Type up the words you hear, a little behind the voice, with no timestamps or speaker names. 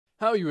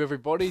How are you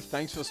everybody?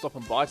 Thanks for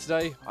stopping by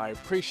today. I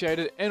appreciate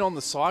it. And on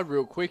the side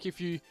real quick, if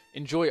you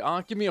enjoy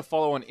art, give me a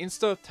follow on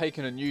Insta,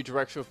 taking a new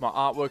direction with my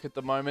artwork at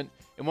the moment.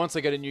 And once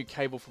I get a new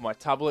cable for my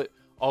tablet,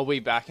 I'll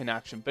be back in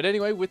action. But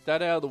anyway, with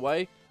that out of the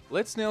way,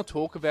 let's now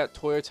talk about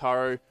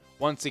Toyotaro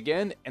once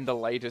again and the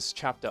latest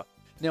chapter.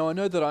 Now I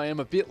know that I am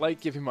a bit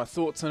late giving my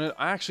thoughts on it.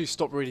 I actually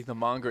stopped reading the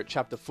manga at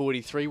chapter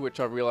 43, which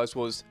I realized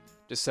was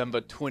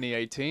December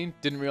 2018.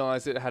 Didn't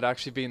realize it had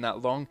actually been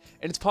that long,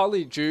 and it's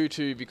partly due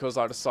to because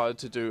I decided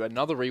to do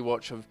another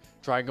rewatch of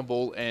Dragon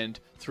Ball and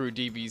through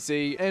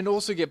DBZ, and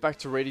also get back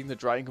to reading the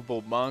Dragon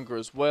Ball manga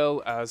as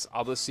well as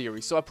other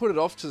series. So I put it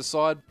off to the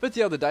side, but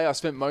the other day I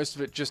spent most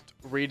of it just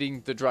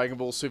reading the Dragon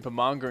Ball Super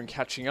manga and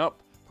catching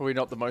up. Probably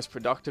not the most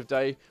productive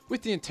day,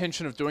 with the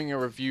intention of doing a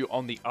review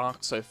on the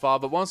arc so far,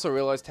 but once I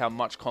realized how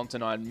much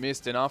content I had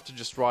missed, and after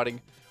just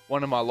writing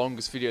one of my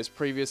longest videos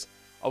previous,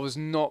 I was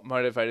not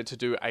motivated to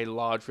do a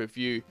large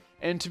review.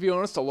 And to be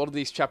honest, a lot of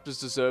these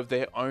chapters deserve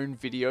their own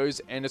videos,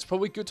 and it's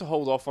probably good to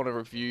hold off on a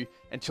review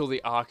until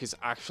the arc is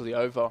actually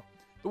over.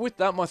 But with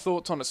that, my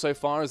thoughts on it so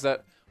far is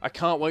that I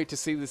can't wait to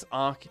see this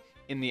arc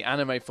in the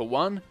anime for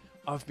one.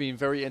 I've been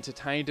very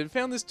entertained and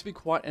found this to be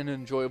quite an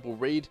enjoyable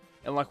read.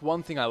 And like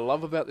one thing I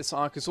love about this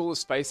arc is all the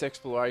space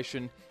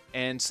exploration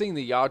and seeing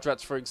the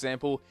Yardrats, for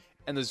example,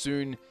 and the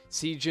Zune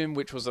Sea Gym,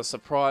 which was a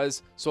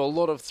surprise. So a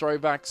lot of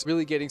throwbacks,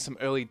 really getting some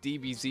early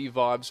DBZ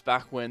vibes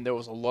back when there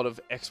was a lot of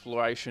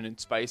exploration in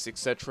space,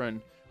 etc.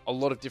 And a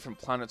lot of different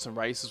planets and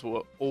races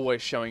were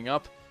always showing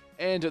up.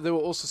 And there were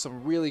also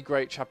some really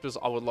great chapters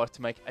I would like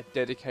to make a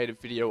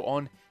dedicated video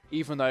on,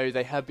 even though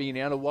they have been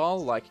out a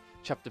while, like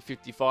chapter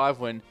 55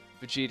 when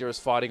Vegeta is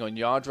fighting on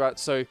Yardrat.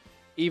 So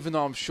even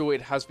though I'm sure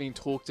it has been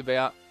talked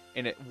about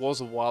and it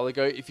was a while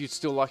ago, if you'd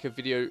still like a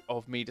video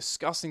of me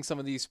discussing some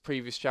of these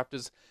previous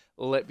chapters,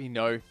 let me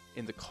know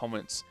in the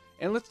comments.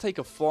 And let's take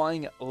a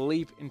flying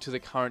leap into the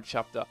current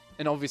chapter,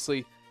 and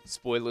obviously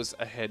spoilers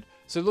ahead.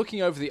 So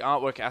looking over the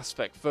artwork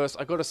aspect first,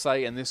 I gotta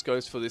say, and this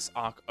goes for this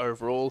arc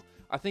overall,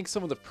 I think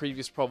some of the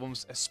previous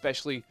problems,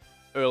 especially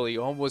early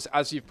on, was,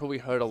 as you've probably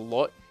heard a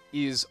lot,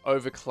 is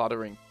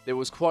over-cluttering. There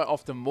was quite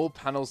often more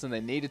panels than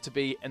there needed to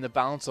be, and the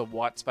balance of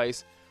white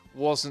space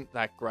wasn't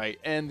that great.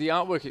 And the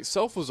artwork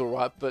itself was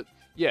alright, but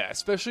yeah,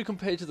 especially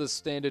compared to the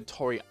standard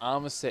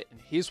Toriyama set and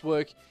his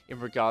work in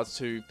regards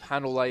to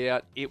panel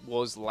layout, it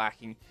was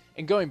lacking.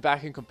 And going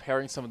back and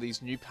comparing some of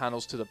these new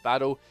panels to the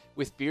battle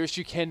with Beerus,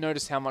 you can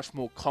notice how much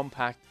more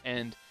compact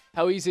and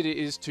how easy it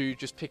is to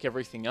just pick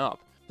everything up.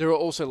 There are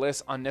also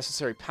less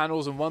unnecessary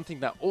panels, and one thing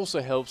that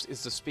also helps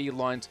is the speed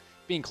lines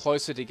being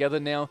closer together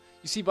now.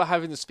 You see, by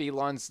having the speed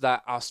lines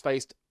that are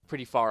spaced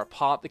pretty far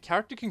apart, the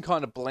character can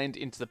kind of blend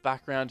into the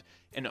background,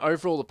 and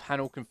overall the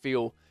panel can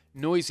feel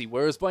noisy,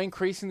 whereas by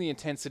increasing the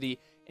intensity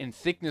and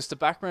thickness, the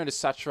background is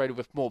saturated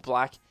with more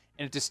black,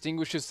 and it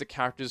distinguishes the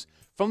characters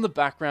from the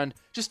background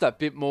just that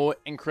bit more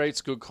and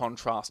creates good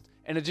contrast.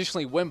 And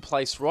additionally, when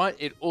placed right,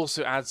 it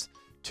also adds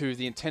to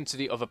the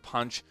intensity of a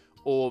punch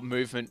or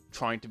movement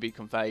trying to be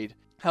conveyed.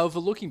 However,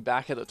 looking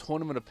back at the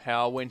Tournament of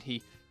Power when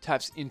he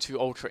taps into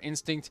Ultra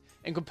Instinct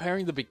and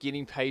comparing the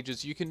beginning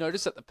pages, you can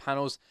notice that the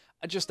panels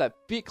are just that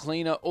bit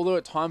cleaner, although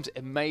at times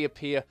it may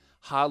appear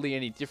hardly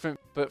any different.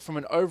 But from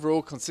an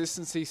overall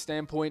consistency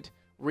standpoint,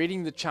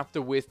 reading the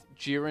chapter with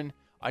Jiren,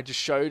 I just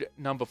showed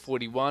number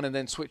 41, and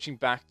then switching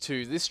back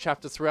to this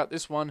chapter throughout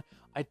this one,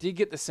 I did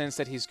get the sense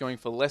that he's going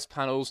for less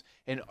panels,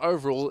 and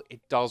overall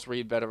it does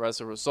read better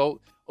as a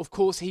result. Of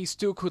course, he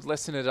still could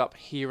lessen it up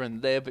here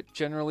and there, but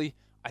generally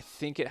I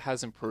think it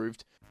has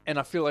improved. And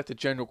I feel like the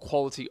general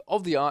quality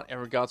of the art in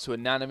regards to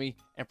anatomy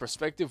and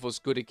perspective was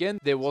good again.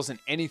 There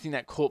wasn't anything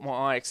that caught my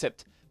eye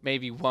except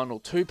maybe one or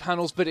two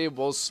panels, but it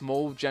was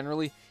small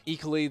generally.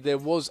 Equally, there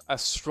was a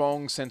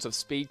strong sense of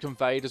speed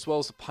conveyed, as well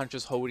as the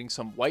punches holding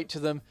some weight to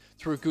them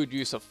through good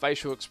use of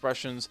facial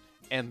expressions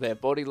and their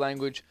body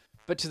language.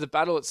 But to the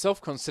battle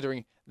itself,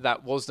 considering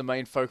that was the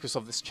main focus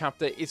of this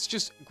chapter, it's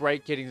just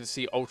great getting to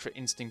see Ultra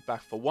Instinct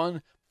back for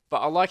one. But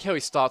I like how he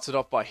starts it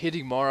off by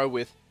hitting Moro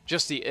with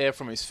just the air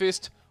from his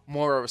fist.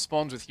 Moro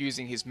responds with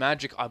using his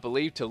magic, I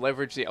believe, to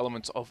leverage the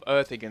elements of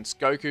Earth against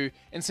Goku,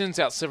 and sends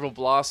out several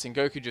blasts, and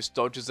Goku just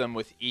dodges them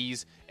with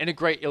ease, and a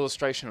great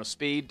illustration of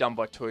speed done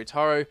by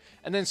Toyotaro,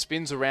 and then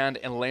spins around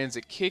and lands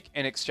a kick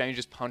and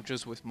exchanges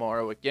punches with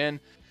Moro again.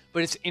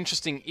 But it's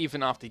interesting,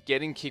 even after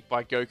getting kicked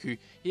by Goku,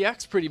 he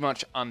acts pretty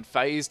much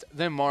unfazed.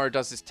 Then Moro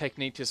does this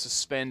technique to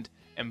suspend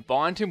and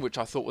bind him, which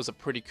I thought was a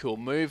pretty cool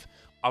move.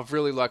 I've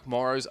really liked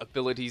Moro's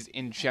abilities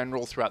in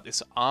general throughout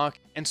this arc,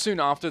 and soon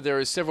after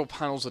there is several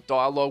panels of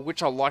dialogue,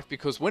 which I like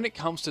because when it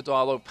comes to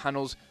dialogue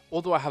panels,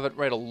 although I haven't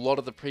read a lot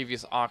of the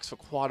previous arcs for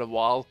quite a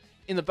while,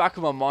 in the back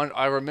of my mind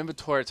I remember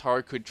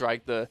Toyotaro could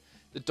drag the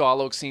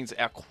dialogue scenes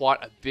out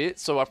quite a bit,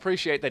 so I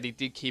appreciate that he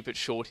did keep it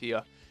short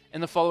here.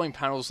 And the following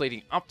panels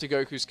leading up to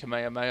Goku's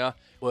Kamehameha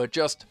were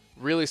just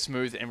really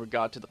smooth in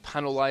regard to the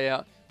panel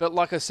layout, but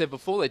like I said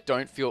before, they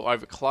don't feel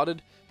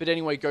over-cluttered. But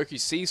anyway, Goku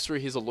sees through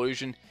his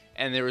illusion,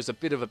 and there is a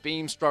bit of a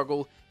beam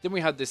struggle. Then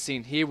we had this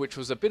scene here, which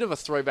was a bit of a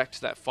throwback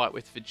to that fight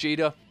with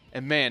Vegeta,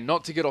 And man,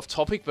 not to get off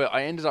topic, but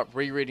I ended up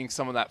rereading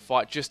some of that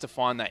fight just to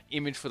find that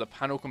image for the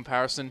panel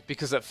comparison,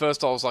 because at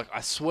first I was like,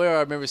 I swear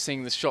I remember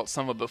seeing this shot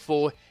somewhere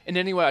before. And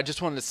anyway, I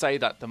just wanted to say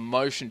that the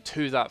motion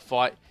to that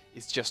fight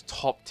is just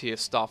top tier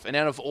stuff. And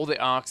out of all the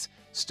arcs,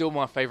 still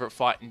my favorite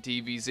fight in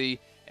DBZ,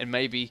 and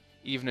maybe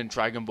even in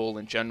Dragon Ball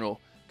in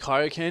general.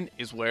 Kaioken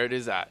is where it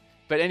is at.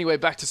 But anyway,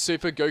 back to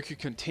Super. Goku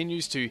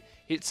continues to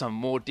hit some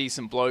more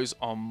decent blows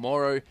on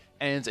Moro,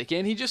 and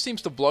again, he just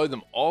seems to blow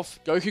them off.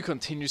 Goku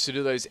continues to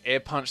do those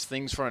air punch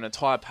things for an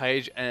entire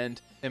page,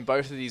 and then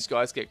both of these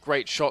guys get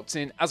great shots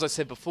in. As I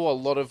said before, a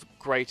lot of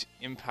great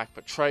impact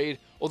portrayed,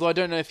 although I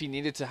don't know if he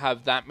needed to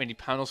have that many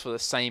panels for the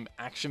same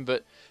action,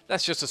 but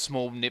that's just a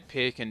small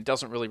nitpick and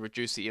doesn't really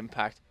reduce the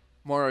impact.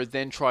 Moro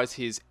then tries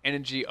his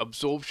energy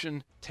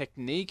absorption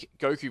technique.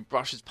 Goku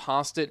brushes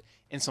past it,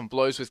 and some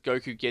blows with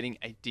Goku getting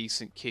a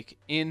decent kick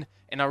in.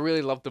 And I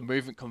really love the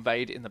movement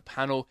conveyed in the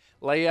panel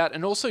layout,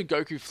 and also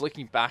Goku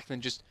flicking back then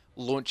just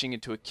launching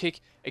into a kick.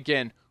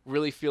 Again,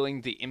 really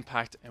feeling the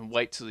impact and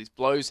weight to these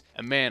blows.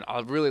 And man, I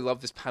really love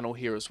this panel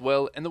here as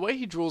well. And the way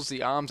he draws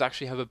the arms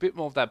actually have a bit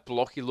more of that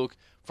blocky look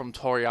from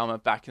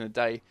Toriyama back in the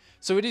day.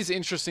 So it is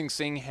interesting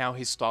seeing how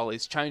his style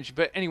is changing.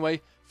 But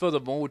anyway,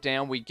 furthermore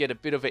down, we get a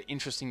bit of an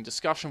interesting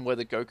discussion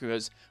whether Goku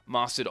has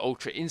mastered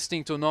Ultra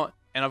Instinct or not.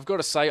 And I've got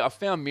to say, I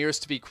found Mirrors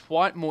to be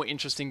quite more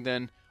interesting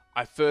than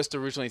I first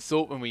originally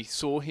thought when we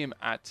saw him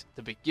at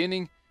the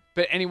beginning.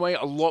 But anyway,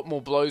 a lot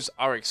more blows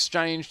are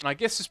exchanged, and I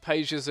guess this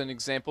page is an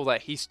example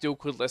that he still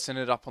could lessen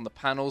it up on the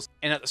panels,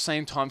 and at the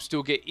same time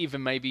still get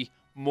even maybe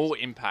more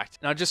impact.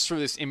 And I just threw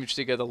this image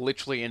together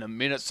literally in a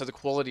minute, so the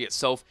quality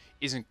itself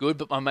isn't good,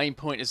 but my main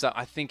point is that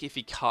I think if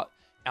he cut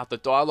out the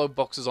dialogue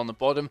boxes on the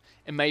bottom,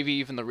 and maybe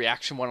even the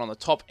reaction one on the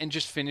top, and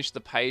just finish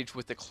the page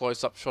with the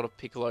close-up shot of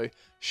Piccolo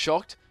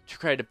shocked to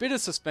create a bit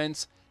of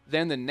suspense,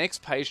 then the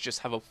next page just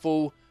have a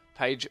full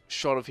page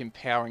shot of him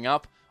powering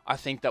up, I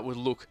think that would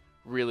look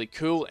really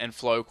cool and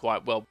flow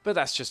quite well, but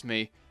that's just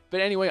me.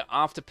 But anyway,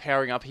 after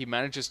powering up, he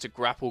manages to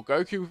grapple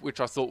Goku, which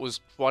I thought was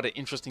quite an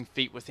interesting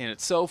feat within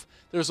itself.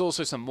 There's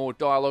also some more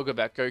dialogue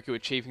about Goku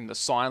achieving the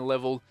sign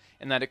level,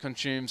 and that it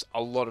consumes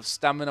a lot of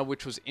stamina,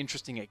 which was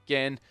interesting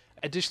again.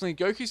 Additionally,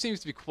 Goku seems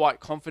to be quite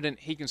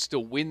confident he can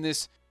still win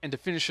this, and to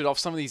finish it off,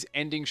 some of these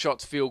ending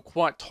shots feel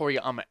quite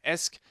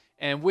Toriyama-esque.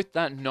 And with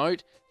that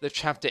note, the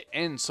chapter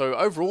ends. So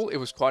overall, it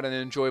was quite an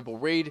enjoyable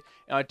read,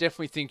 and I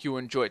definitely think you'll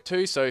enjoy it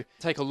too. So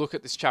take a look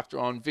at this chapter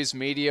on Viz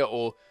Media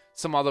or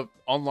some other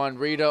online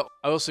reader.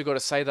 I also got to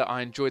say that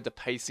I enjoyed the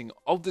pacing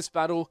of this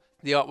battle.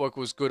 The artwork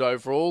was good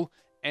overall,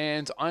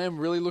 and I am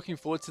really looking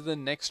forward to the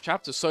next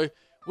chapter. So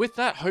with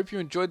that, hope you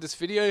enjoyed this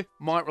video.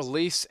 Might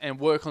release and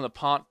work on the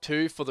part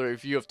 2 for the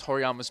review of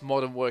Toriyama's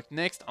modern work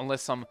next,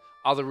 unless some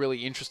other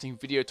really interesting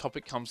video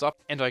topic comes up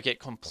and I get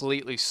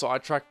completely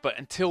sidetracked. But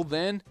until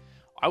then,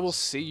 I will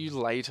see you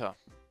later.